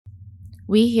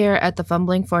We here at the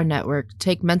Fumbling For Network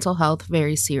take mental health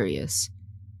very serious.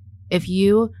 If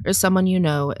you or someone you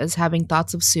know is having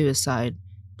thoughts of suicide,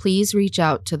 please reach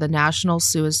out to the National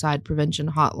Suicide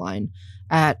Prevention Hotline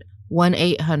at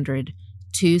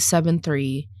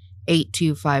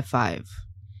 1-800-273-8255.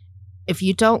 If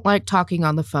you don't like talking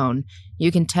on the phone,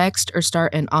 you can text or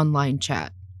start an online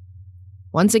chat.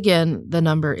 Once again, the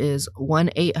number is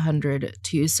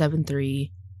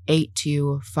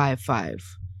 1-800-273-8255.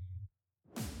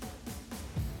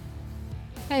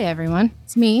 Hey everyone,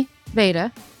 it's me,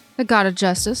 Veda, the God of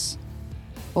Justice.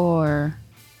 Or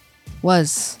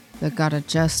was the God of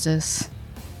Justice.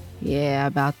 Yeah,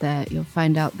 about that. You'll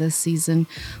find out this season.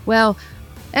 Well,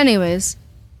 anyways,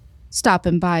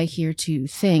 stopping by here to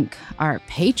thank our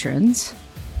patrons.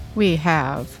 We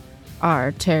have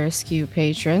our Terrasque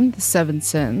patron, the Seven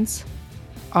Sins,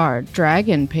 our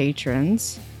Dragon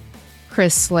patrons,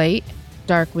 Chris Slate,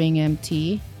 Darkwing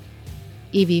MT,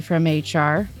 Evie from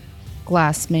HR,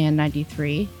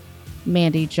 Glassman93,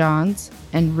 Mandy Johns,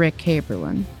 and Rick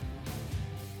Haberlin.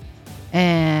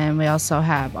 And we also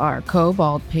have our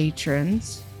Cobalt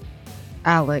patrons,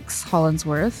 Alex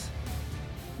Hollinsworth,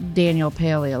 Daniel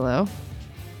Paleolo,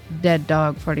 Dead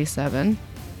Dog 47,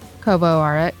 Kobo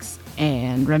RX,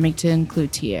 and Remington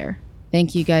Cloutier.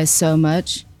 Thank you guys so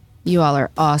much. You all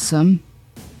are awesome.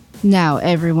 Now,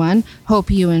 everyone,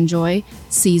 hope you enjoy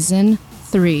Season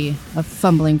 3 of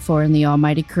Fumbling For in the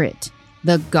Almighty Crit,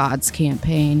 the Gods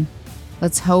Campaign.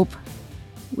 Let's hope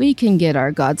we can get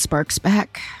our God Sparks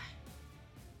back.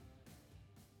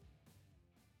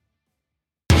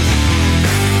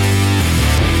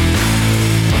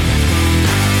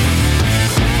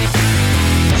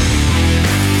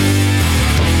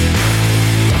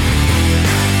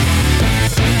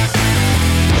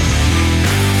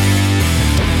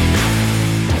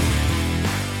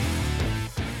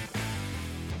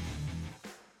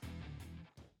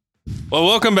 Well,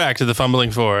 welcome back to the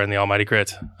Fumbling For and the Almighty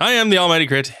Crit. I am the Almighty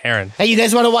Crit, Aaron. Hey, you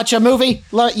guys want to watch a movie?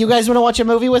 You guys want to watch a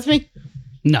movie with me?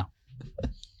 No.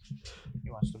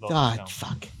 God,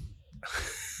 fuck.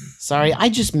 Sorry, I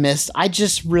just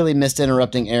really missed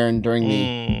interrupting Aaron during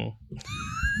the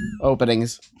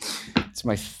openings. It's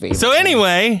my favorite. So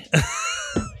anyway,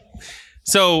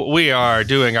 so we are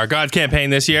doing our God campaign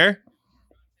this year,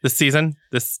 this season,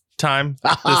 this time,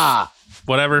 this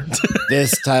whatever.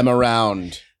 This time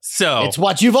around. So it's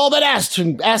what you've all been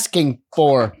asking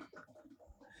for.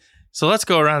 So let's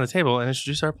go around the table and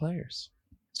introduce our players.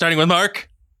 Starting with Mark.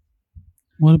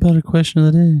 What about a question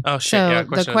of the day? Oh, shit. So Yeah,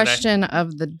 the question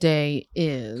of the day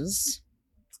is,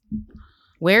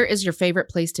 where is your favorite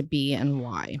place to be and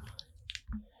why?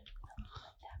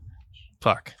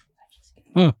 Fuck.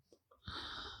 Oh.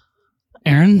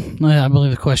 Aaron, I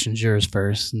believe the question's yours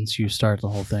first, since you start the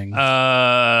whole thing.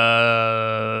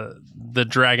 The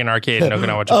Dragon Arcade in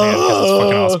Okinawa, Japan, because it's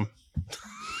fucking awesome.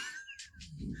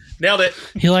 Nailed it.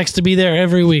 He likes to be there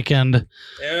every weekend.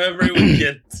 Every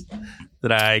weekend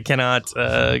that I cannot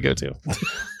go to.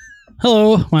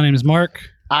 Hello, my name is Mark.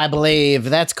 I believe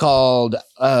that's called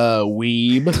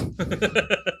Weeb.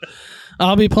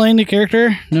 I'll be playing the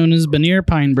character known as Benir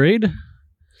Pinebraid.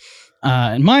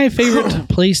 And my favorite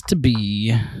place to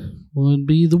be would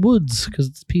be the woods, because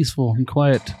it's peaceful and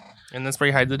quiet. And that's where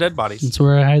you hide the dead bodies. That's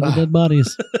where I hide the dead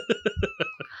bodies.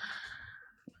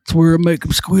 It's where I make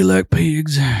them squeal like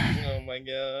pigs. Oh my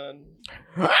god.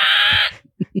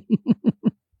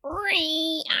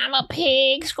 I'm a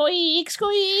pig. Squeak,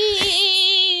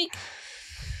 squeak.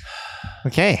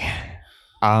 Okay.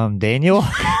 Daniel.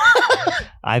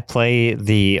 I play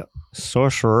the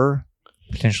sorcerer,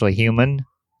 potentially human,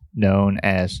 known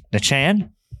as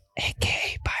Nachan,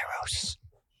 aka Pyros.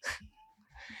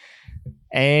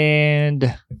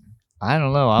 And I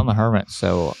don't know, I'm a hermit,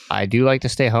 so I do like to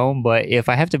stay home, but if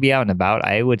I have to be out and about,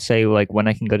 I would say like when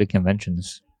I can go to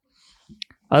conventions.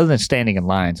 Other than standing in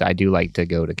lines, I do like to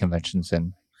go to conventions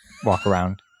and walk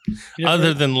around.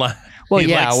 Other than well,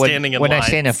 yeah, like standing in when lines. I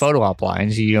stand in photo op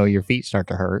lines, you know, your feet start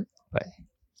to hurt. But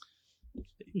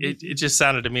it just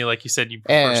sounded to me like you said you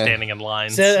prefer standing in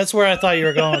lines. So that's where I thought you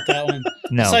were going with that one.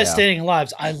 No, Besides yeah. standing in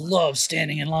lines, I love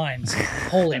standing in lines.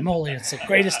 Holy moly, it's the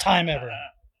greatest time ever.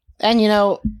 And you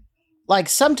know, like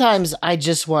sometimes I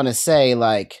just want to say,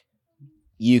 like,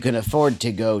 you can afford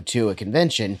to go to a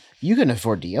convention. You can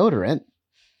afford deodorant.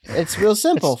 It's real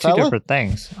simple, it's two fella. different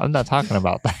things. I'm not talking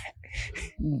about that.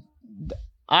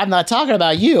 I'm not talking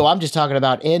about you. I'm just talking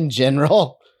about in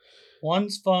general.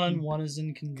 One's fun, one is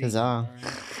inconvenient.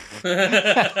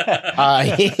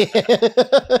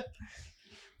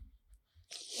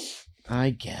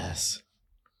 I guess.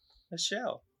 A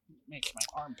shell. Makes my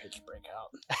armpits break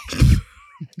out.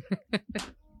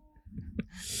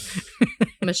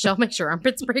 Michelle makes your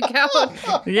armpits break out.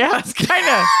 Yeah, it's kind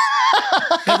of.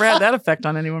 Never had that effect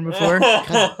on anyone before.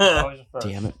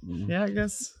 Damn it. Yeah, I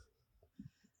guess.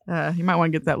 You might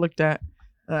want to get that looked at.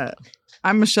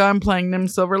 I'm Michelle. I'm playing Nim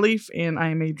Silverleaf, and I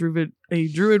am a druid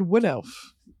wood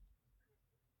elf.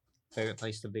 Favorite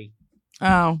place to be.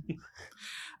 Oh,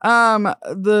 out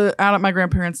at my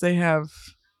grandparents, they have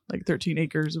like 13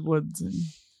 acres of woods, and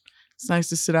it's nice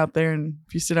to sit out there. And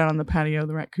if you sit out on the patio,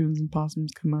 the raccoons and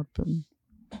possums come up, and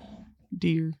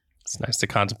deer. It's nice to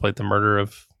contemplate the murder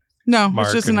of. No, Mark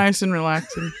it's just and- nice and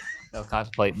relaxing. They'll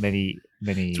contemplate many.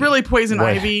 It's really Poison What?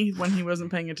 Ivy when he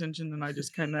wasn't paying attention, and I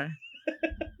just kind of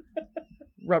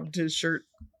rubbed his shirt.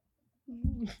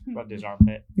 Rubbed his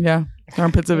armpit. Yeah, the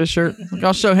armpits of his shirt. Like,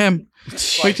 I'll show him.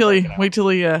 Wait till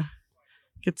he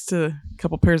gets to a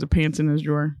couple pairs of pants in his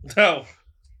drawer. Oh.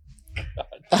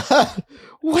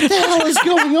 What the hell is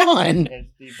going on?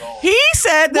 He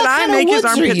said that What I kind make of his woods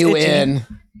are armpits you itchy. in?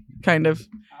 Kind of.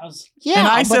 Yeah, And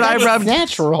I but said I that's rubbed-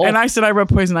 natural. And I said I rub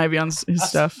Poison Ivy on his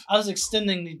stuff. I was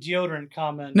extending the deodorant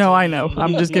comment. No, I know.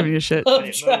 I'm just giving you shit. Oh, But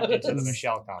it moved into the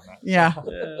Michelle comment. Yeah.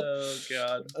 Oh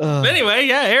God. Ugh. Anyway,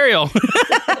 yeah, Ariel.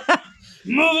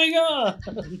 Moving on.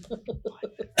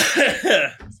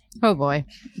 Oh boy.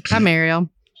 I'm Ariel.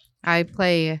 I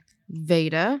play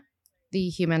Veda, the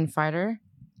human fighter,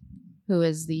 who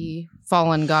is the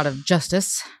fallen god of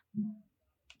justice.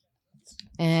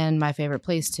 And my favorite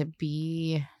place to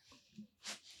be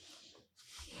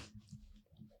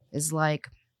is like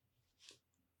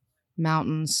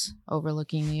mountains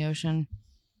overlooking the ocean,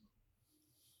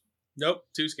 Nope,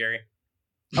 too scary.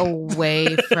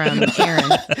 away from Aaron.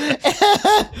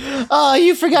 Oh,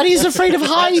 you forgot he's afraid of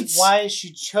That's heights. why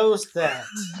she chose that.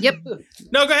 Yep.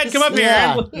 No, go ahead, come up here,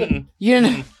 Yeah. Aaron. You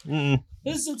know, Mm-mm.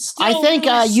 Is it still I think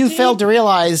really you steep? failed to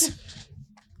realize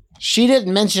she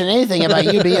didn't mention anything about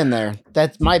you being there.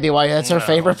 That might be why that's her No.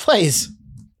 favorite place.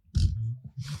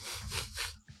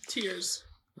 Tears.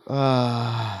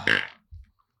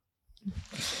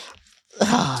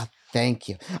 Thank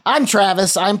you. I'm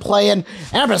Travis. I'm playing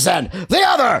Ampersand,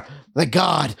 the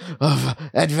god of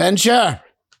adventure.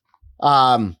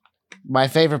 My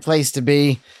favorite place to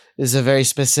be is a very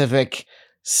specific.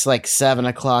 It's like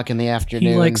 7:00 in the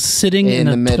afternoon. He likes sitting in in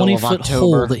the a middle of 20-foot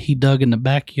October. hole that he dug in the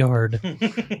backyard.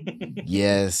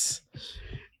 Yes.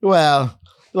 Well,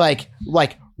 like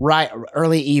right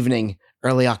early evening,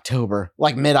 early October,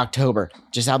 like mid-October,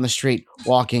 just out in the street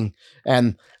walking,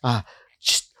 and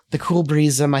just the cool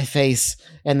breeze on my face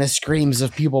and the screams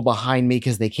of people behind me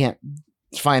because they can't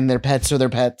find their pets or their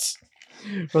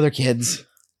kids.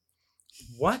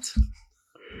 What?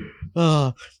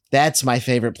 Oh, that's my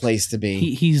favorite place to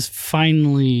be. He's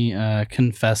finally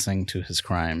confessing to his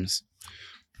crimes.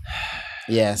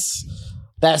 Yes.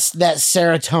 That's that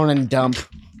serotonin dump.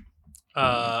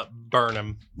 Burn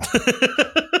him.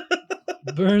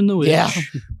 Burn the witch. Yeah.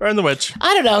 Burn the witch.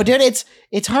 I don't know, dude.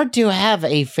 It's hard to have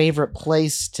a favorite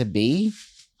place to be.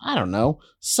 I don't know.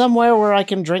 Somewhere where I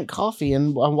can drink coffee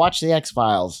and watch the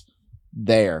X-Files.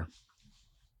 There.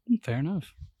 Fair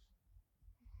enough.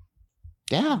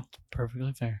 Yeah.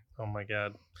 Perfectly fair. Oh my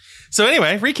God. So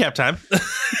anyway, recap time.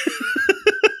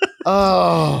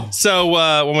 Oh.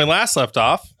 So when we last left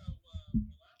off,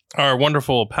 our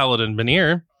wonderful paladin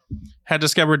Veneer had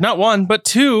discovered not one but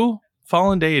two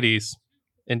fallen deities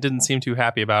and didn't seem too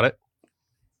happy about it.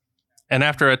 And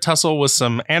after a tussle with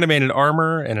some animated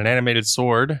armor and an animated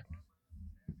sword,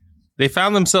 they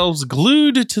found themselves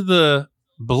glued to the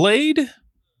blade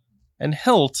and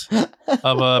hilt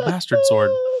of a bastard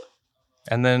sword.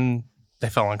 And then they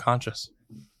fell unconscious.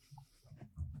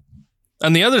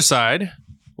 On the other side,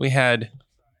 we had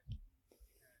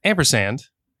Ampersand,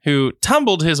 who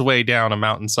tumbled his way down a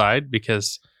mountainside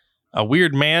because a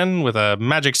weird man with a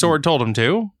magic sword told him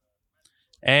to.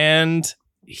 And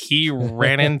he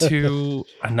ran into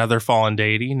another fallen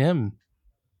deity, Nim.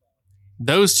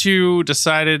 Those two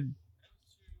decided,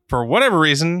 for whatever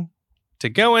reason, to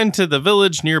go into the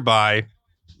village nearby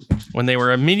when they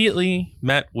were immediately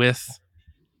met with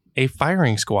a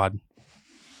firing squad.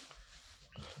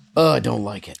 I don't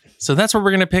like it. So that's where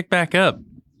we're going to pick back up.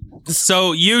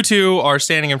 So you two are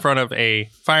standing in front of a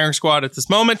firing squad at this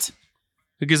moment.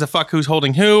 Who gives a fuck who's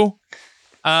holding who?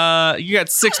 You got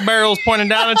 6 barrels pointing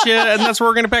down at you, and that's where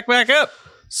we're going to pick back up.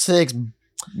 6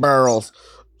 barrels.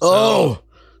 Oh.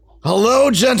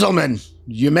 Hello, gentlemen.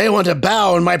 You may want to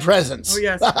bow in my presence. Oh,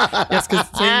 yes. Yes, because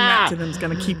saying that to them is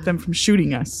going to keep them from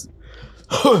shooting us.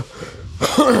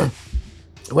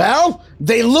 Well,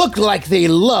 they look like they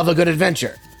love a good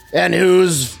adventure. And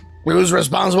who's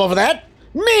responsible for that?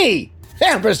 Me!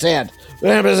 Ampersand!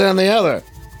 Ampersand the other.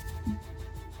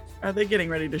 Are they getting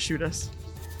ready to shoot us?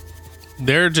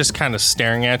 they're just kind of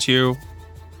staring at you.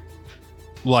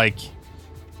 Like,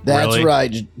 That's really?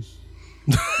 right.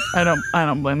 I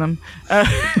don't blame them.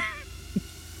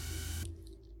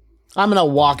 I'm gonna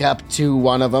walk up to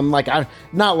one of them. Like I've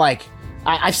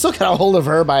still got a hold of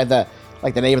her by the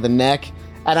nape of the neck,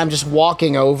 and I'm just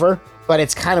walking over. But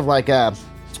it's kind of like a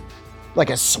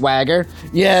swagger.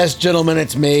 Yes, gentlemen,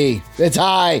 it's me. It's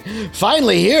I.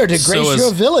 Finally here to grace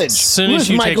your village. As soon as with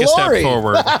you my take glory. a step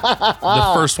forward,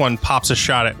 the first one pops a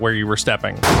shot at where you were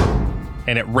stepping,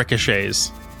 and it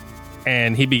ricochets.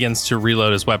 And he begins to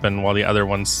reload his weapon while the other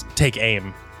ones take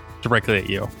aim directly at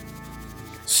you.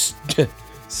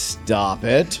 Stop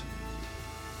it.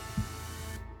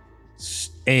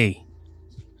 Hey,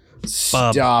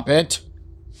 Stop it.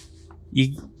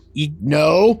 you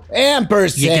No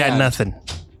ampersand. you got nothing.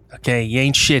 Okay, you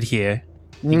ain't shit here.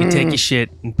 You can take your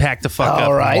shit and pack the fuck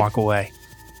All up right. and walk away.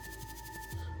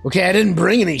 Okay, I didn't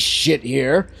bring any shit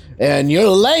here, and your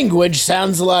language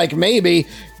sounds like maybe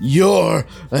you're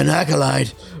an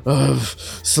acolyte of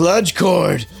Sludge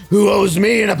Cord who owes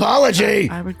me an apology.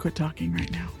 I would quit talking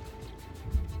right now.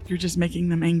 You're just making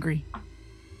them angry.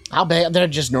 How bad? They're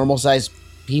just normal sized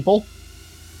people.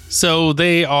 So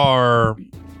they are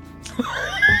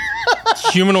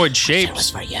humanoid shapes.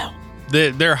 for you.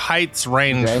 Their heights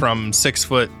range from 6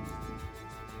 foot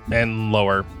and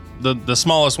lower. The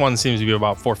smallest one seems to be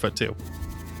about 4'2".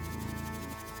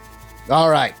 All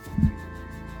right.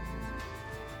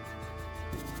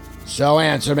 So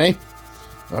answer me.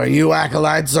 Are you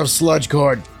acolytes of Sludge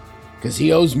Cord? Because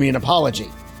he owes me an apology.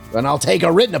 And I'll take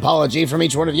a written apology from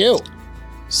each one of you.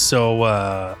 So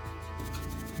I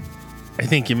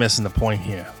think you're missing the point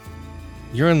here.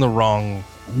 You're in the wrong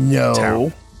No.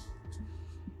 town.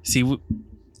 See,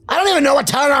 I don't even know what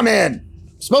town I'm in.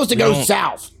 I'm supposed to go don't-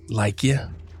 south. like you.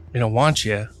 We don't want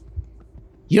you.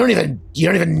 You don't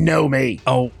even know me.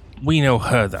 Oh, we know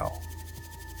her though.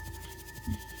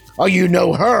 Oh, you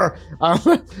know her. I'm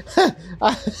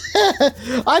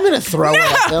gonna throw it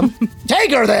at them.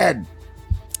 Take her then.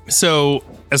 So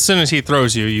as soon as he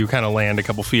throws you, you kind of land a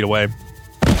couple feet away.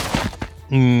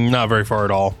 Not very far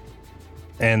at all.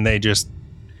 And they just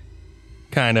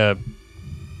kind of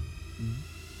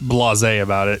blasé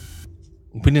about it.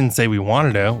 We didn't say we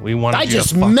wanted to. We wanted I you just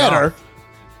to fuck met off. her.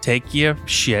 Take your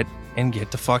shit and get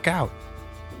the fuck out.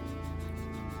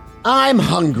 I'm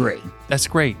hungry. That's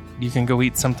great. You can go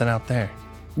eat something out there.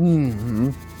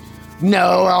 No,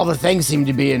 all the things seem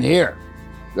to be in here.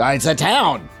 It's a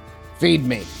town. Feed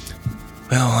me.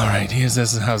 Well, all right. This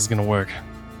is how it's gonna work.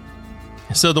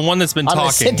 So the one that's been I'm talking.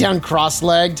 gonna sit down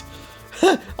cross-legged.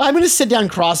 I'm gonna sit down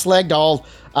cross-legged.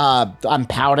 I'm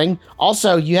pouting.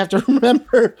 Also, you have to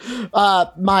remember,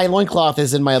 my loincloth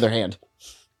is in my other hand.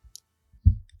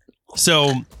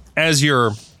 So as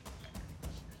you're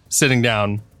sitting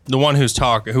down, the one who was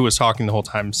talking the whole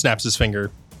time snaps his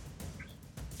finger,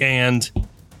 and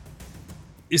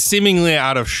seemingly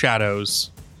out of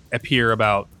shadows appear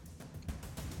about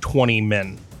 20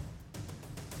 men,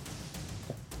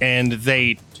 and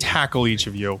they tackle each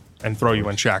of you and throw you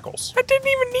in shackles. I didn't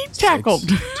even need tackled.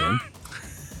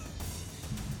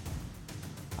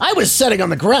 I was sitting on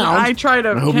the ground. I try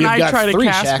to. hope Can you've I got try to 3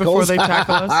 cast before they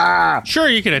tackle us? Sure,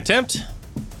 you can attempt.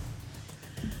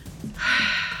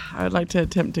 I'd like to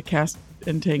attempt to cast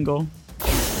Entangle.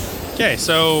 Okay,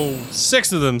 so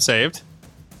 6 of them saved.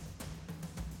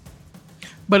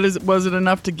 But was it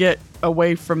enough to get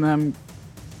away from them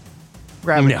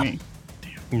grabbing No. me?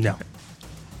 No.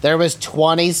 There was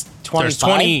 25 There's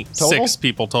 26 total?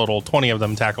 people total. 20 of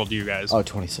them tackled you guys. Oh,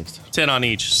 26. 10 on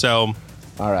each. So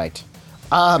All right.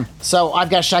 So I've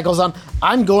got shackles on.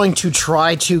 I'm going to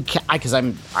try to, because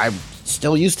I'm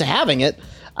still used to having it.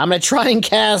 I'm going to try and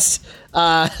cast,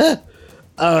 a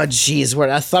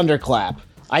thunderclap.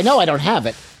 I know I don't have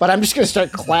it, but I'm just going to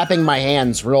start clapping my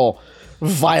hands real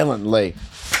violently.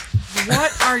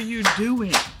 What are you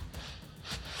doing?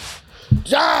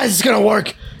 It's going to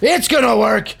work. It's going to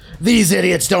work. These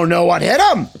idiots don't know what hit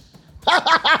them.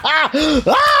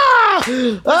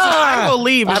 I will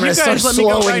leave. If I'm you gonna guys start let me go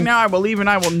slowing- right now, I will leave and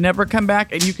I will never come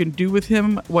back. And you can do with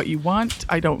him what you want.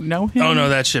 I don't know him. oh no,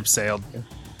 that ship sailed.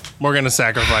 We're gonna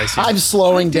sacrifice you. I'm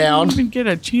slowing I didn't down. even get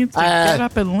a chance to get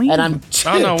up and leave. And I'm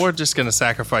Oh no, we're just gonna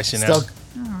sacrifice you now. still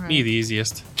Be the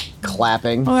easiest.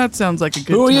 clapping. Well, that sounds like a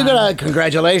good Who are you time. gonna?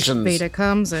 Congratulations. Beta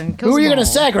comes and kills Who are you them gonna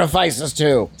all. sacrifice us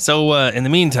to? So in the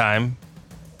meantime,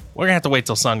 we're gonna have to wait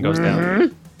till sun goes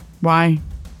down. Why?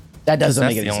 That doesn't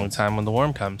That's make the any only sense. time when the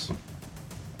worm comes.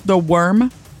 The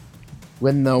worm?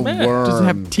 When the Man, worm Does it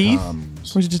have teeth?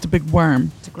 comes. Or is it just a big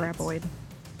worm? It's a graboid.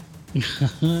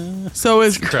 So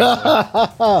is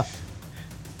Crap.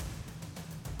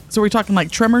 so we're talking like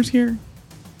tremors here?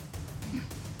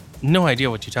 No idea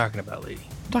what you're talking about, lady.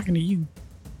 I'm talking to you.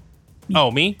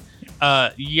 Oh, me?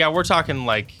 Yeah, we're talking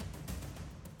like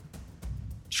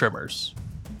trimmers.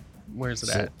 Where's it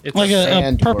at? It's Like a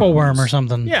Sand purple worm worms. or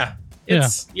something. yeah.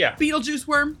 It's yeah. Beetlejuice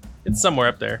worm. It's somewhere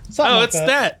up there. Something oh, like it's that.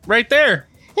 that right there.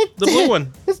 The blue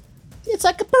one. It's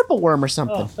like a purple worm or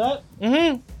something. Oh, that?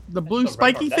 Mm-hmm. The blue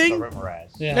spiky thing.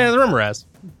 Yeah, the Rimmeraz.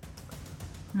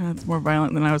 That's more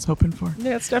violent than I was hoping for.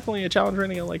 Yeah, it's definitely a challenge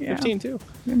rating of like Yeah. 15 too.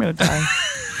 I'm gonna die.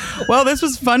 Well, this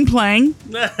was fun playing.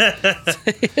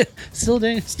 Still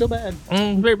bad.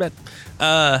 Very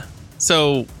bad.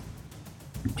 So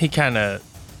he kind of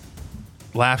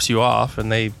laughs you off, and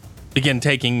they begin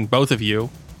taking both of you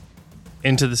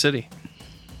into the city.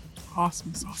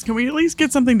 Awesome sauce. Can we at least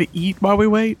get something to eat while we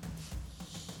wait?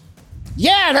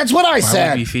 Yeah, that's what I Why said.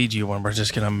 would we feed you when we're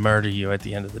just gonna murder you at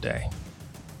the end of the day?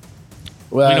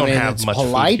 Well, We I don't mean, have it's much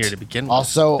polite. food here to begin with.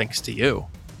 Also, thanks to you.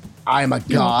 I'm a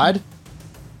god.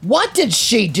 What did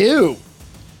she do?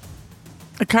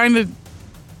 I kind of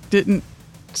didn't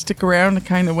stick around. I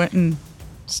kind of went and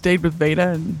stayed with Veda,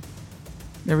 and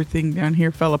everything down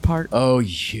here fell apart. Oh,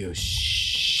 you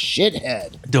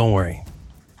shithead. Don't worry.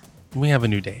 We have a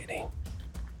new deity.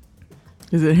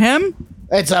 Is it him?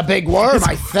 It's a big worm,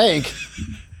 I think.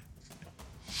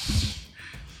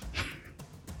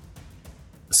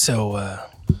 So,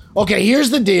 Okay, here's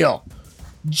the deal.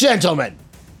 Gentlemen,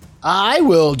 I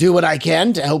will do what I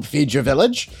can to help feed your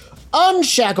village.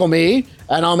 Unshackle me,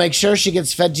 and I'll make sure she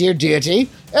gets fed to your deity,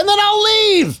 and then I'll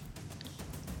leave.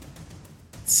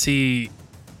 see,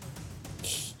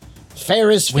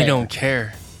 Fair is fair. we don't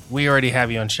care. We already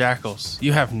have you on shackles.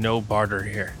 You have no barter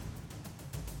here.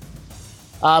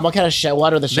 What kind of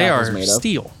what are the They shackles are made of?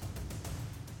 steel.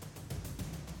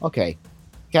 Okay.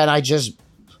 Can I just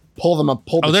pull them up?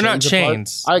 Pull the Oh, they're not chains apart?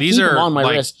 chains. I These keep them are on my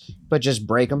like- wrist, but just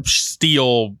break them.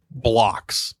 Steel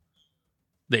blocks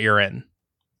that you're in.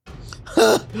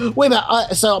 Wait a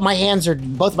minute. So both my hands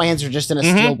are just in a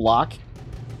Mhm. steel block.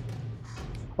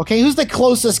 Okay, who's the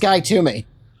closest guy to me?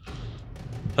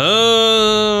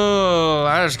 Oh,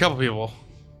 there's a couple people.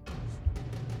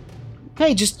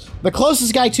 Hey, just the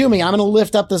closest guy to me. I'm gonna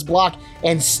lift up this block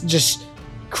and just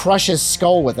crush his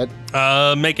skull with it.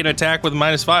 Make an attack with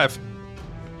 -5.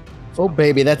 Oh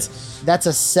baby, that's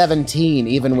a 17,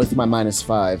 even with my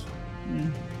 -5.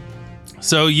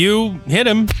 So you hit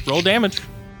him. Roll damage.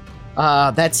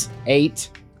 That's 8.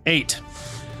 8.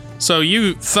 So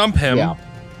you thump him Yeah.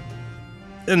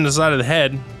 in the side of the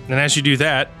head, and as you do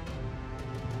that,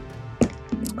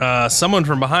 someone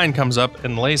from behind comes up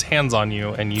and lays hands on you,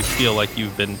 and you feel like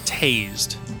you've been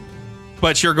tased.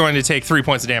 But you're going to take 3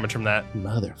 points of damage from that.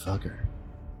 Motherfucker.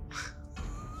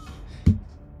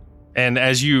 And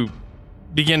as you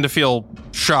begin to feel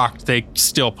shocked, they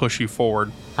still push you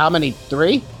forward. How many?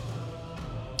 3?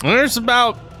 And there's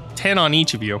about 10 on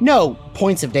each of you. No,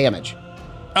 points of damage.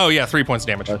 Oh, yeah, 3 points of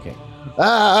damage. Okay.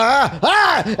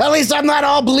 At least I'm not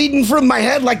all bleeding from my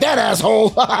head like that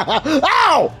asshole.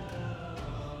 Ow!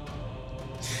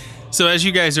 So as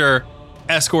you guys are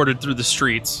escorted through the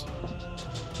streets,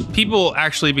 people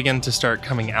actually begin to start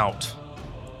coming out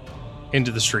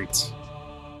into the streets.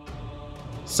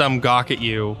 Some gawk at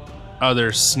you,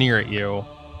 others sneer at you,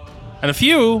 and a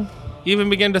few even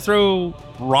begin to throw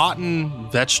rotten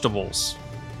vegetables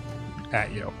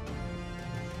at you.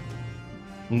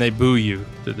 And they boo you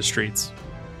through the streets.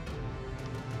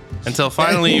 Until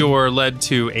finally you are led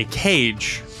to a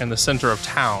cage in the center of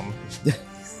town.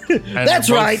 And That's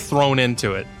you're both right. thrown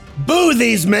into it. Boo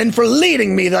these men for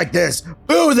leading me like this.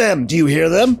 Boo them. Do you hear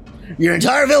them? Your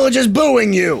entire village is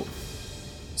booing you.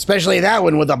 Especially that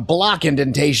one with a block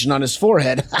indentation on his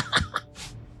forehead.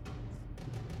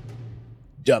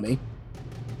 Dummy.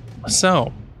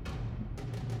 So,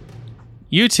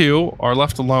 you two are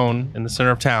left alone in the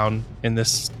center of town in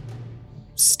this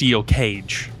steel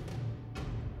cage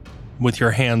with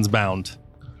your hands bound.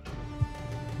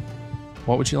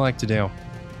 What would you like to do?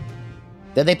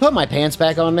 Did they put my pants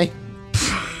back on me?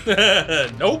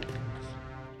 Nope.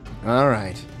 All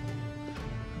right.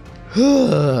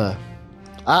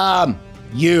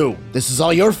 You. This is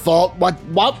all your fault.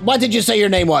 What did you say your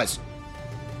name was?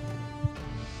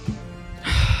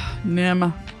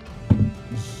 Nim.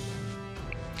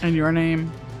 And your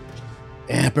name?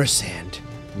 Ampersand,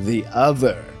 the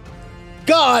other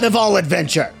god of all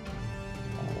adventure.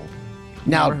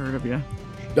 Now, Never heard of you.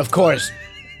 of course,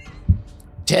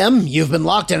 Tim, you've been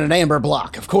locked in an amber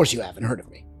block. Of course you haven't heard of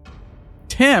me.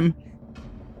 Tim?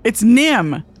 It's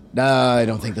Nim. I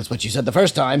don't think that's what you said the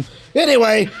first time.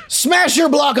 Anyway, smash your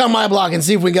block on my block and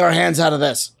see if we can get our hands out of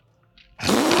this.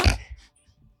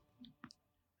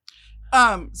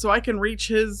 So I can reach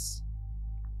his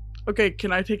Okay,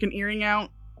 can I take an earring out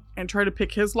and try to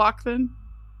pick his lock then?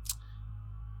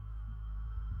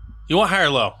 You want high or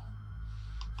low?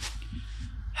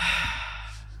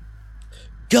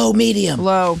 Go medium.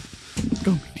 Low.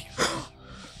 Go.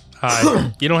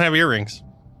 High. You don't have earrings.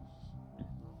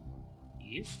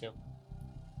 You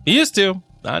used to.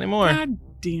 Not anymore. God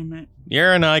damn it.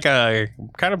 You're in like a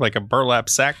kind of like a burlap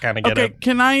sack kind of Okay, getup.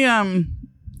 can I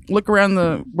look around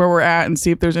where we're at and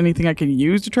see if there's anything I can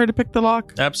use to try to pick the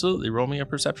lock? Absolutely. Roll me a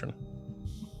perception.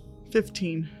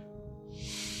 15.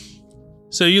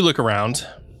 So you look around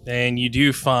and you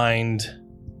do find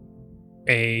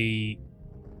a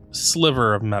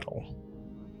sliver of metal.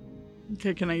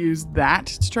 Okay, can I use that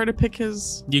to try to pick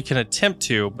his? You can attempt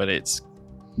to, but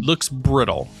looks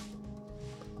brittle.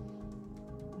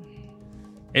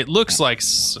 It looks like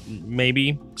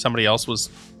maybe somebody else was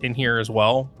in here as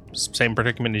well, same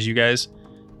predicament as you guys,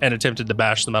 and attempted to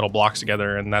bash the metal blocks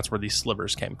together, and that's where these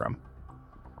slivers came from.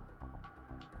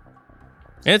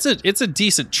 And it's a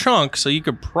decent chunk, so you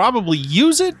could probably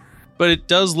use it, but it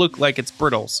does look like it's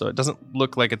brittle, so it doesn't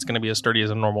look like it's going to be as sturdy as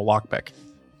a normal lockpick.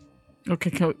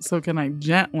 Okay, so can I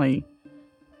gently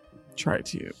try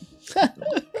to?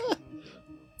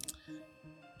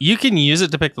 You can use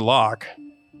it to pick the lock,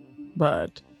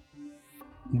 But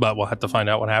but we'll have to find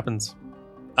out what happens.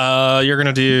 You're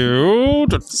going to do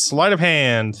sleight of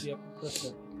hand. Yep, that's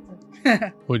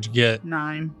it. What'd you get?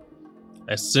 9.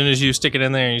 As soon as you stick it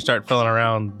in there and you start filling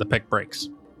around, the pick breaks.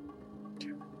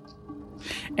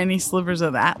 Any slivers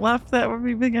of that left that would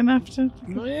be big enough to?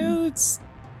 Well, it's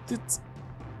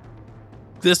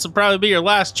this will probably be your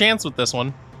last chance with this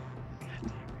one.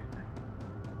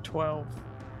 12.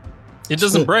 It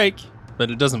doesn't break,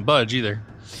 but it doesn't budge either.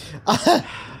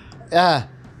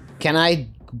 Can I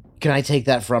take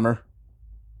that from her?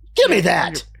 Give me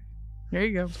that. There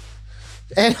you go.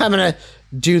 And I'm gonna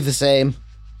do the same.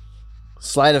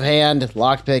 Sleight of hand,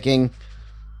 lock picking.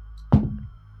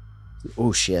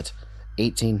 Oh shit.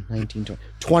 18, 19, 20.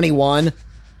 21.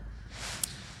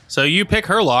 So you pick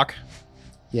her lock,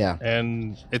 Yeah.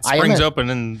 and it I am springs a- open,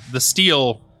 and the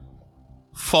steel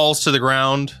falls to the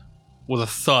ground with a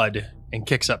thud and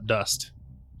kicks up dust.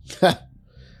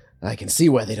 I can see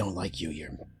why they don't like you.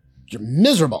 You're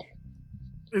miserable.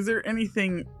 Is there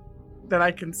anything that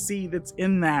I can see that's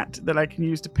in that I can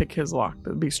use to pick his lock that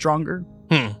would be stronger?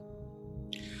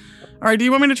 All right, do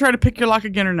you want me to try to pick your lock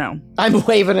again or no? I'm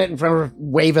waving it in front of her,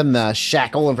 waving the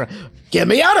shackle in front. Get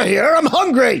me out of here! I'm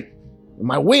hungry.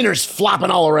 My wiener's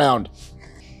flopping all around.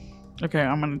 Okay,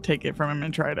 I'm going to take it from him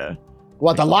and try to...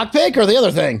 What, the lockpick or the other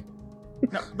thing?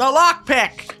 No, the lock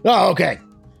pick! Oh, okay.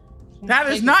 That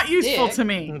is not useful to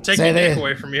me. Take Say the pick they-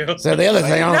 away from you. So the other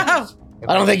thing, No!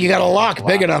 I don't think you got a lock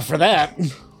big enough for that.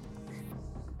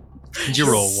 Did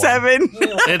you roll one? 7.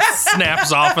 It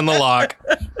snaps off in the lock.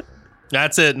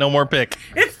 That's it. No more pick.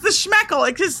 It's the schmeckle.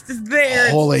 It just is there.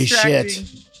 It's Holy distracting.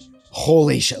 shit.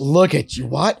 Holy shit. Look at you.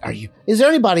 What are you? Is there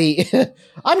anybody?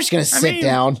 I'm just going to sit mean-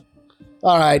 down.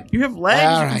 All right. You have legs.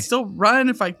 All You can right. still run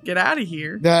if I get out of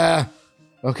here.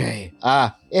 Okay.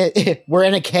 We're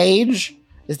in a cage.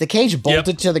 Is the cage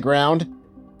bolted to the ground?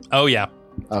 Oh, yeah.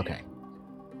 Okay.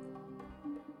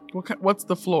 What's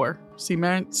the floor?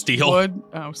 Cement? Steel. Wood?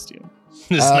 Oh, steel.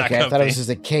 It's not Okay. I thought it comfy. was just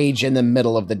a cage in the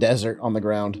middle of the desert on the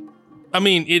ground. I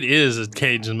mean, it is a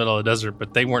cage in the middle of the desert,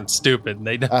 but they weren't stupid.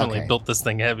 They definitely Okay. built this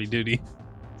thing heavy duty.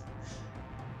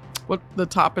 What the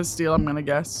top is steel, I'm gonna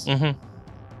guess. Mm-hmm.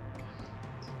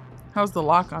 How's the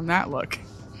lock on that look?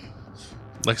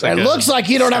 Looks It like looks like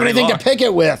you don't have sturdy anything lock. to pick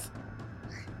it with.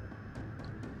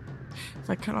 If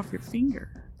I cut off your finger.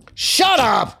 Shut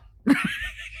up.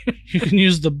 You can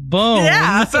use the bone.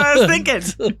 Yeah, that's what I was thinking.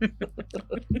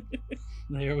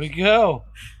 There we go.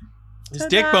 His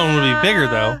dick bone would be bigger,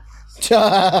 though.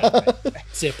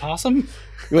 Is it possum?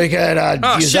 We could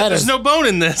Oh, use shit, that there's as no bone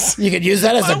in this. you could use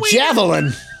that as a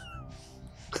javelin.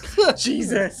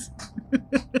 Jesus.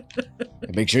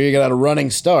 Make sure you get a running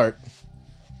start.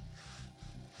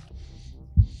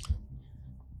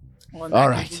 Well, in All that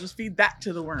right. case, we'll just feed that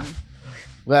to the worm.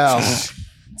 Well,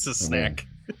 It's a snack.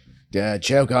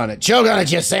 choke on it. Choke on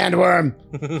it, you sandworm.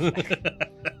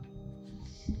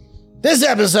 This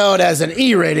episode has an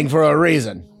E rating for a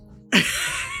reason.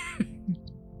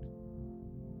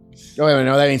 Oh, wait,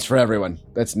 no, that means for everyone.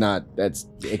 That's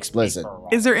explicit.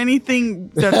 Is there anything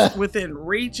that's within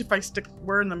reach if I stick?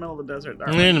 We're in the middle of the desert.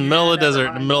 aren't We're in the we? middle of the Never desert,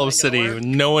 in the mind. middle of a Is it gonna city. work?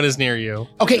 No one is near you.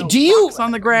 Okay, No do you rocks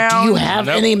on the ground? do you have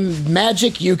Nope. any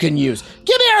magic you can use?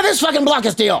 Get me out of this fucking block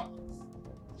of steel.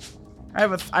 I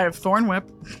have thorn whip.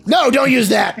 No, don't use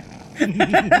that.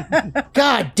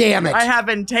 God damn it. I have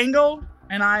entangle,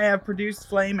 and I have produced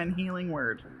flame and healing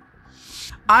word.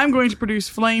 I'm going to produce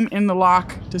flame in the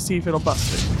lock to see if it'll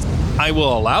bust it. I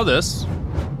will allow this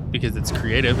because it's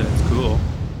creative and it's cool.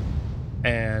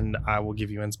 And I will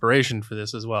give you inspiration for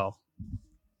this as well.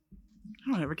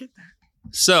 I don't ever get that.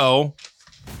 So,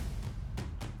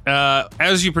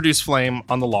 as you produce flame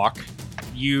on the lock,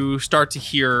 you start to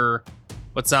hear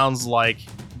what sounds like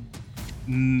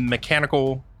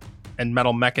mechanical and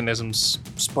metal mechanisms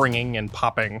springing and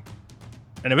popping.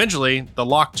 And eventually, the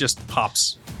lock just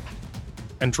pops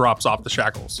and drops off the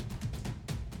shackles.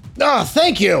 Oh,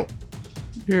 thank you.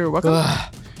 You're welcome.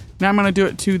 Now I'm going to do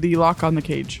it to the lock on the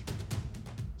cage.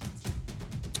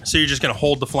 So you're just going to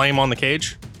hold the flame on the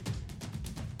cage?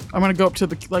 I'm going to go up to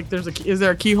the, like, is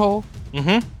there a keyhole?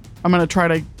 Mm-hmm. I'm going to try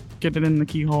to get it in the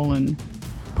keyhole and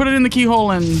put it in the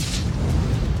keyhole and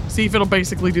see if it'll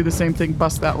basically do the same thing,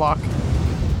 bust that lock.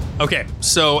 Okay,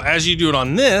 so as you do it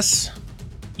on this,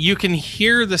 you can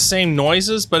hear the same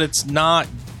noises, but it's not,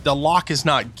 the lock is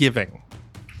not giving.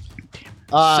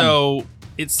 So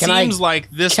it seems like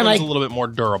this one's a little bit more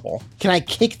durable. Can I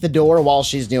kick the door while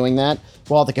she's doing that?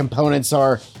 While the components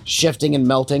are shifting and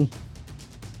melting?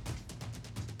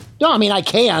 No, I mean, I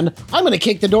can. I'm going to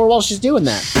kick the door while she's doing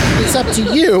that. It's up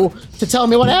to you to tell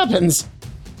me what happens.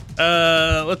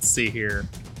 Let's see here.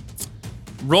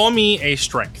 Roll me a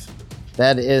strength.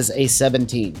 That is a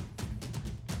 17.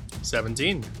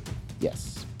 17.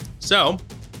 Yes. So,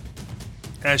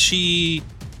 as she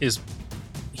is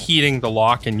heating the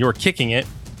lock and you're kicking it,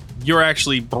 you're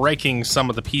actually breaking some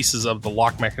of the pieces of the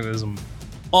lock mechanism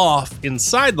off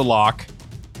inside the lock.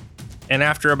 And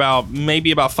after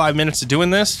maybe about 5 minutes of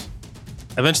doing this,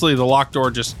 eventually the lock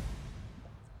door just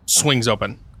swings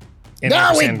open and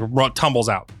Ampersand tumbles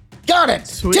out. Got it.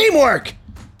 Sweet. Teamwork.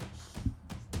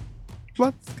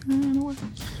 What's going on?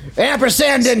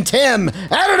 Ampersand and Tim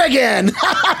at it again.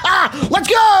 Let's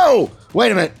go.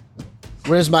 Wait a minute.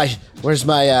 Where's my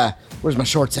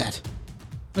shorts at?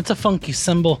 That's a funky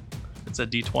symbol. It's a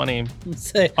D20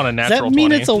 Say, on a natural does that mean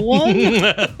 20. it's a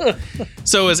 1?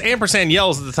 So as Ampersand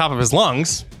yells at the top of his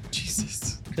lungs,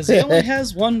 Jesus. Because he only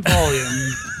has one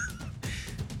volume.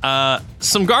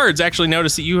 some guards actually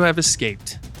notice that you have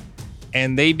escaped,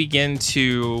 and they begin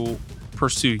to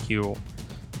pursue you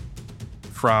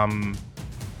from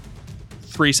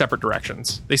 3 separate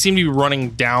directions. They seem to be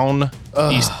running down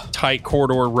these tight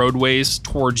corridor roadways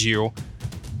towards you,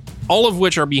 all of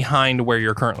which are behind where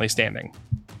you're currently standing.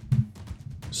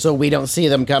 So we don't see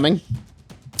them coming?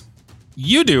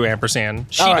 You do, Ampersand.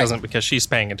 She All right. doesn't because she's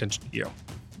paying attention to you.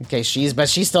 Okay, she's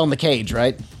still in the cage,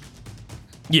 right?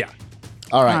 Yeah.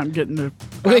 All right. I'm getting the.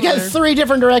 We got 3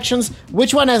 different directions.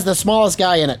 Which one has the smallest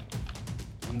guy in it?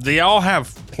 They all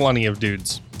have plenty of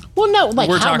dudes. Well, no, like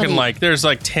We're how talking many? there's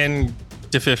 10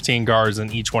 to 15 guards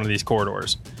in each one of these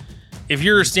corridors. If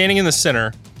you're standing in the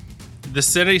center, the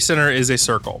city center is a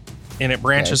circle, and it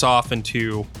branches off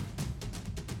into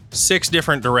 6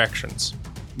 different directions.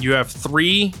 You have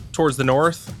 3 towards the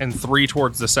north and 3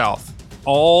 towards the south.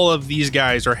 All of these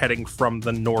guys are heading from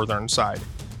the northern side.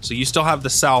 So you still have the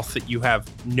south that you have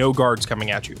no guards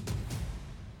coming at you.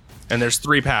 And there's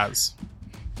 3 paths.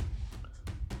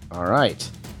 All right.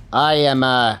 I am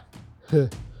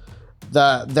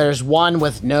there's one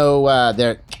with no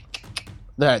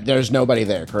there's nobody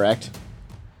there, correct?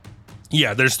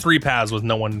 Yeah, there's 3 paths with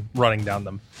no one running down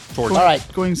them towards All right.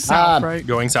 Going south, right?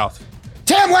 going south.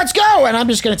 Tim, let's go! And I'm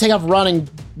just going to take off running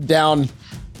down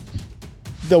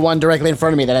the one directly in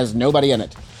front of me that has nobody in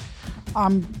it.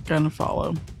 I'm gonna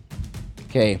follow.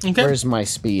 Okay, where's my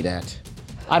speed at?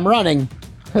 I'm running.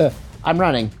 I'm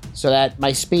running. So that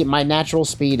my natural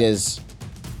speed is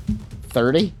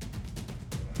 30.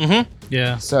 Mm-hmm.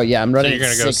 Yeah. So yeah, I'm running So you're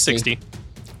going to go 60.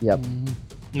 Yep. And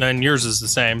then yours is the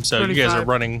same. So you guys are 35.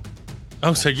 running.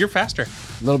 Oh, so you're faster.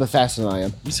 A little bit faster than I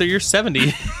am. So you're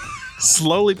 70.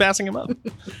 Slowly passing him up.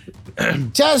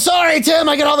 Sorry, Tim,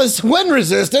 I got all this wind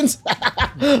resistance.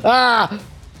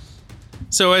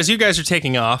 So as you guys are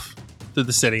taking off through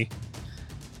the city,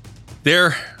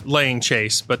 they're laying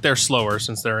chase, but they're slower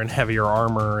since they're in heavier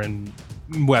armor and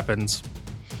weapons.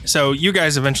 So you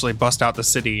guys eventually bust out the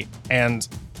city, and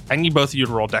I need both of you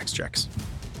to roll dex checks.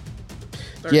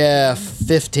 Yeah,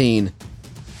 15.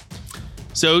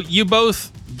 So you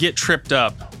both get tripped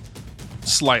up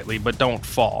slightly, but don't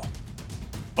fall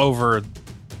over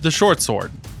the short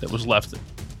sword that was left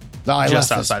No, I just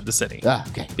left outside the city.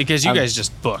 Okay. Because you guys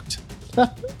just booked.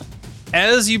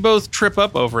 As you both trip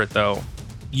up over it, though,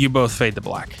 you both fade to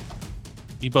black.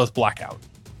 You both black out.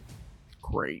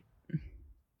 Great.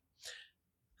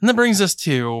 And that brings us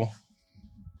to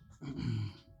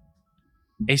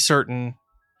a certain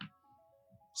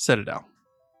citadel.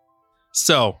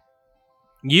 So,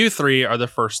 You three are the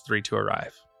first three to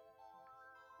arrive.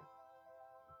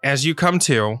 As you come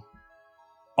to,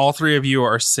 all three of you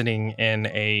are sitting in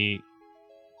a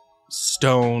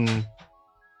stone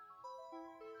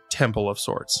temple of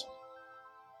sorts.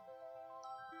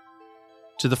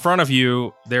 To the front of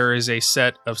you, there is a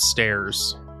set of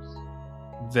stairs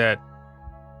that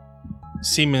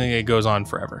seemingly goes on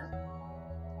forever.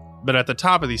 But at the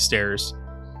top of these stairs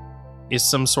is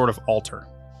some sort of altar.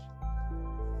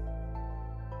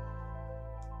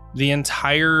 The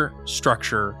entire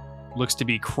structure looks to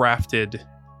be crafted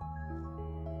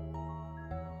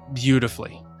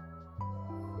beautifully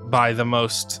by the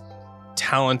most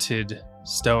talented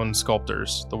stone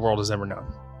sculptors the world has ever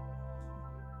known.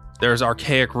 There's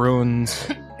archaic runes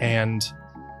and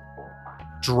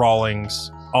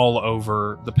drawings all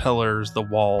over the pillars, the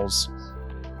walls,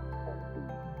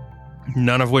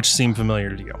 none of which seem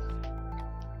familiar to you.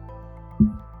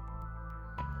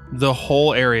 The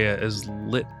whole area is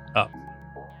lit up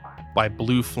by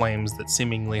blue flames that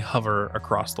seemingly hover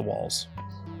across the walls.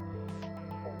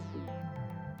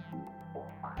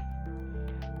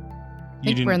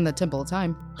 I think we're in the Temple of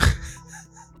Time.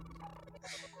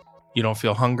 You don't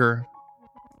feel hunger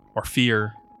or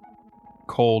fear,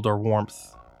 cold or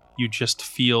warmth. You just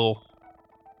feel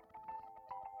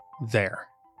there.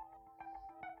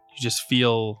 You just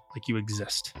feel like you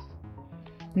exist.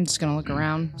 I'm just gonna look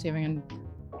around, see if I can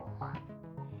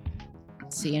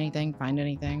see anything, find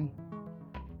anything.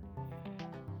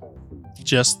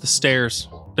 Just the stairs.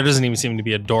 There doesn't even seem to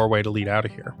be a doorway to lead out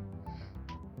of here.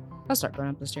 I'll start going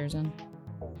up the stairs then.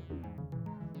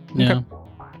 Yeah.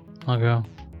 I'll go.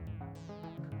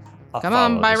 I'll Come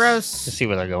on, follow Byros. to see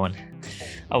where they're going.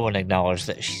 I won't acknowledge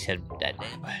that she said that name.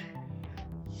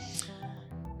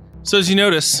 So as you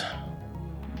notice,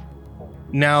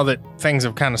 now that things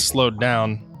have kind of slowed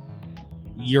down,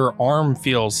 your arm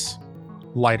feels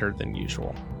lighter than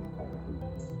usual.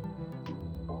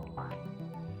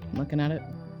 Looking at it.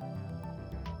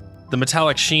 The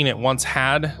metallic sheen it once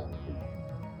had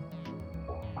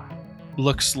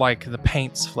looks like the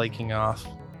paint's flaking off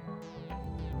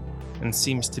and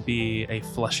seems to be a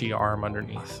fleshy arm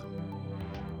underneath.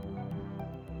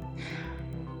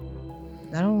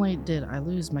 Not only did I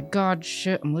lose my god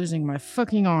shit, I'm losing my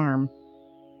fucking arm.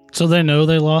 So they know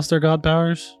they lost their god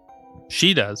powers?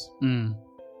 She does.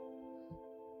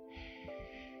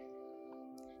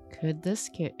 Could this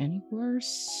get any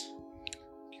worse?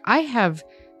 I have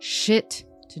shit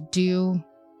to do.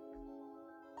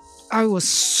 I was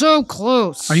so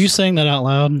close. Are you saying that out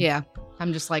loud? Yeah.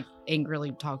 I'm just like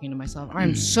angrily talking to myself.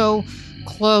 I'm so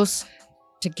close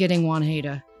to getting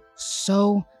Juanita.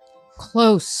 So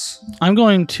close. I'm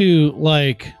going to,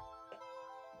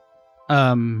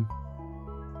 I'm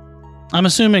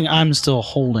assuming I'm still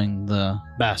holding the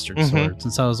bastard sword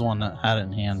since I was the one that had it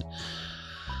in hand.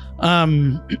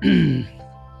 I'm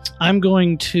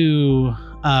going to,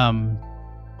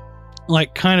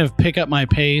 kind of pick up my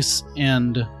pace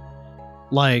and,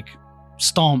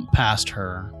 stomp past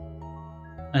her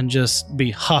and just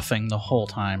be huffing the whole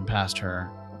time past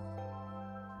her.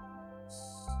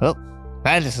 Well,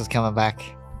 Madness is coming back.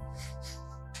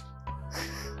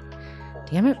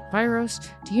 Damn it, Byros.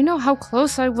 Do you know how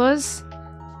close I was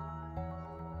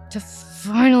to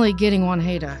finally getting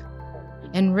Juanita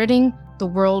and ridding the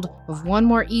world of one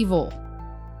more evil?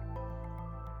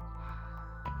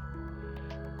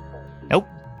 Nope.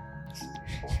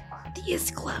 This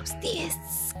close.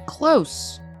 This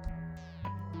close.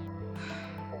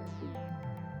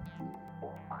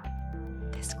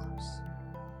 This close.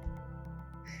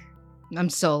 I'm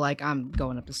still I'm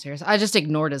going up the stairs. I just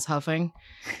ignored his huffing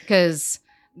because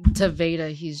to Veda,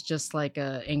 he's just like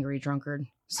a angry drunkard.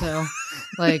 So,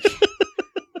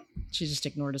 she just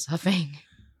ignored his huffing.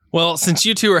 Well, since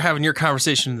you two are having your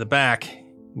conversation in the back,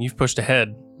 you've pushed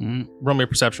ahead. Roll me a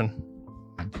perception.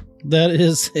 That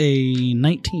is a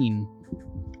 19.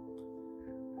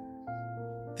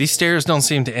 These stairs don't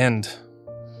seem to end.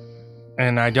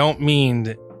 And I don't mean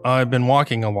that I've been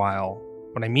walking a while.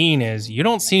 What I mean is you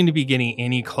don't seem to be getting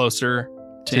any closer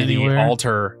to anywhere? The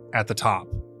altar at the top.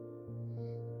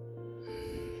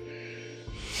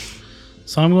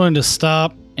 So I'm going to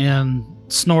stop and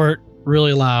snort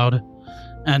really loud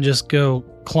and just go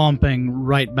clomping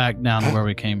right back down to where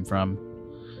we came from.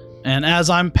 And as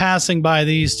I'm passing by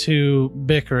these two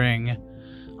bickering,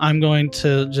 I'm going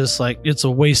to just it's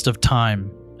a waste of time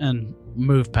and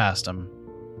move past them.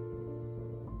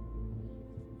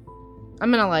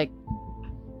 I'm gonna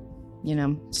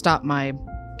stop my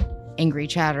angry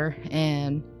chatter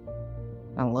and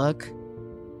I'll look.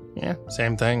 Yeah,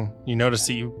 same thing. You notice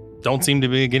that you don't seem to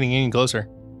be getting any closer.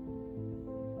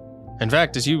 In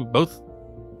fact, as you both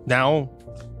now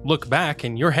look back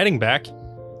and you're heading back,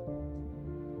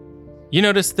 you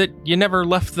notice that you never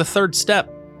left the third step.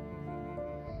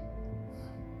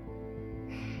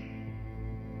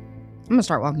 I'm gonna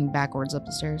start walking backwards up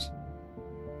the stairs.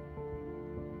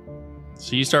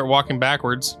 So you start walking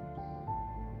backwards.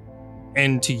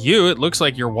 And to you, it looks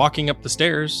like you're walking up the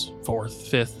stairs, 4th,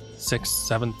 5th, 6th,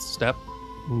 7th step.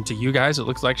 And to you guys, it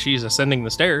looks like she's ascending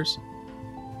the stairs.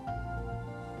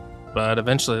 But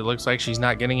eventually, it looks like she's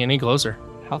not getting any closer.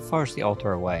 How far is the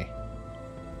altar away?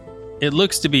 It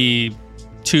looks to be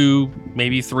 200,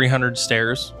 maybe 300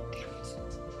 stairs.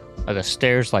 Are the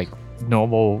stairs like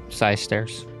normal size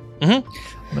stairs?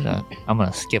 Mm-hmm. I'm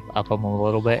gonna skip up them a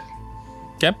little bit.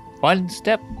 Okay. 1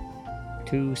 step,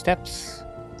 2 steps,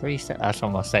 3 steps. That's what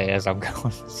I'm gonna say as I'm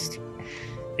going.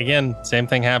 Again, same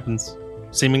thing happens.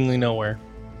 Seemingly nowhere.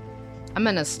 I'm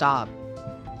gonna stop.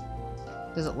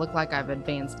 Does it look like I've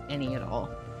advanced any at all?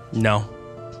 No.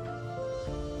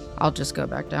 I'll just go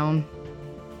back down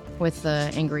with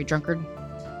the angry drunkard.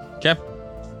 Okay.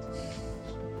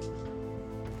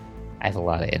 I have a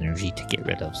lot of energy to get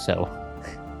rid of, so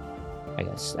I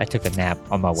guess I took a nap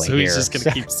on my way So here. he's just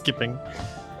gonna keep skipping.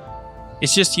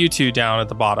 It's just you two down at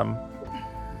the bottom,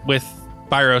 with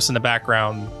Byros in the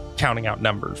background counting out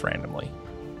numbers randomly.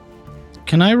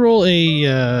 Can I roll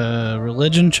a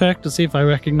religion check to see if I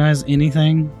recognize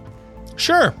anything?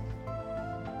 Sure.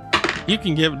 You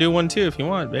can do one too if you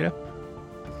want, Beta.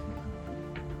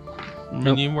 I mean,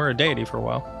 Nope. you were a deity for a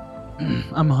while.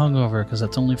 I'm hungover because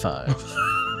that's only 5.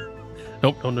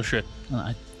 Nope, don't do shit.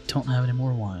 I don't have any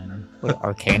more wine. Would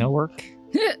Arcana work?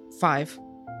 5.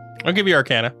 I'll give you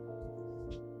Arcana.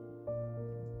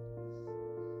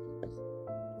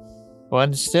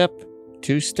 1 step,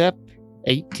 2 step,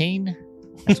 18.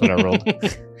 That's what I rolled.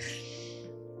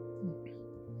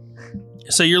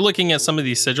 So you're looking at some of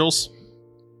these sigils,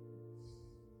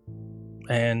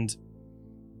 and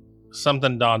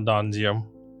something dawned on you.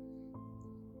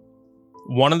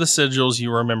 One of the sigils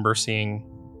you remember seeing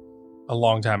a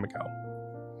long time ago,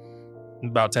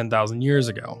 about 10,000 years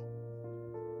ago.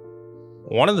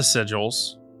 One of the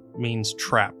sigils means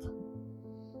trap.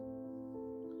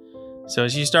 So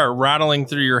as you start rattling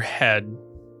through your head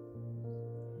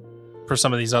for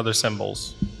some of these other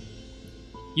symbols,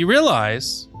 you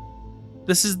realize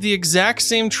this is the exact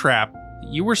same trap that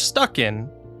you were stuck in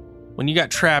when you got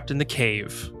trapped in the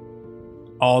cave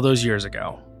all those years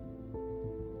ago.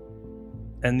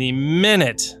 And the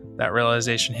minute that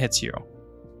realization hits you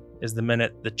is the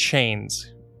minute the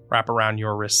chains wrap around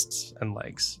your wrists and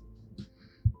legs.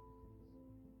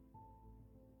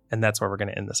 And that's where we're going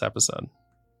to end this episode.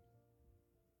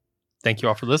 Thank you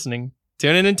all for listening.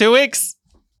 Tune in 2 weeks.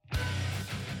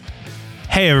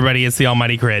 Hey everybody, it's the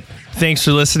Almighty Crit. Thanks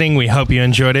for listening. We hope you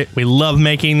enjoyed it. We love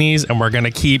making these and we're going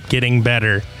to keep getting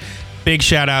better. Big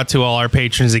shout out to all our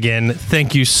patrons again.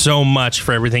 Thank you so much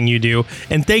for everything you do.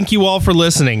 And thank you all for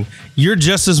listening. You're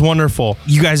just as wonderful.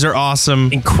 You guys are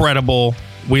awesome, incredible.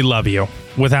 We love you.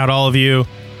 Without all of you,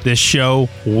 this show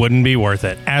wouldn't be worth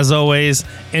it. As always,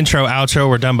 intro, outro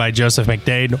were done by Joseph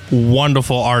McDade.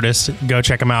 Wonderful artist. Go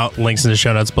check him out. Links in the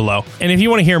show notes below. And if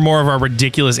you want to hear more of our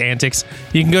ridiculous antics,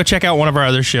 you can go check out one of our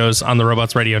other shows on the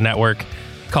Robots Radio Network,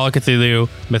 Call of Cthulhu,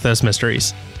 Mythos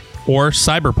Mysteries, or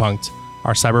Cyberpunked,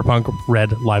 our Cyberpunk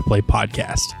Red Live Play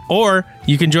podcast. Or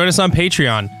you can join us on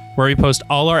Patreon, where we post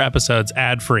all our episodes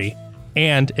ad-free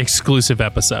and exclusive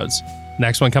episodes.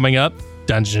 Next one coming up,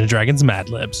 Dungeons & Dragons Mad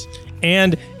Libs.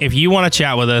 And if you want to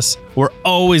chat with us, we're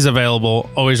always available,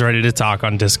 always ready to talk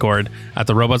on Discord at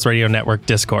the Robots Radio Network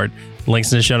Discord.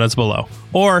 Links in the show notes below.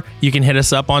 Or you can hit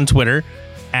us up on Twitter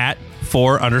at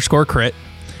 4_crit.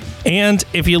 And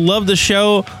if you love the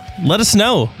show, let us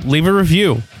know. Leave a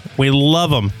review. We love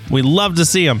them. We love to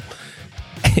see them.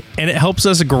 And it helps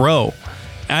us grow.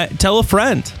 Tell a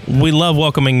friend. We love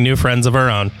welcoming new friends of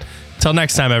our own. Till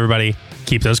next time, everybody,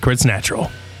 keep those crits natural.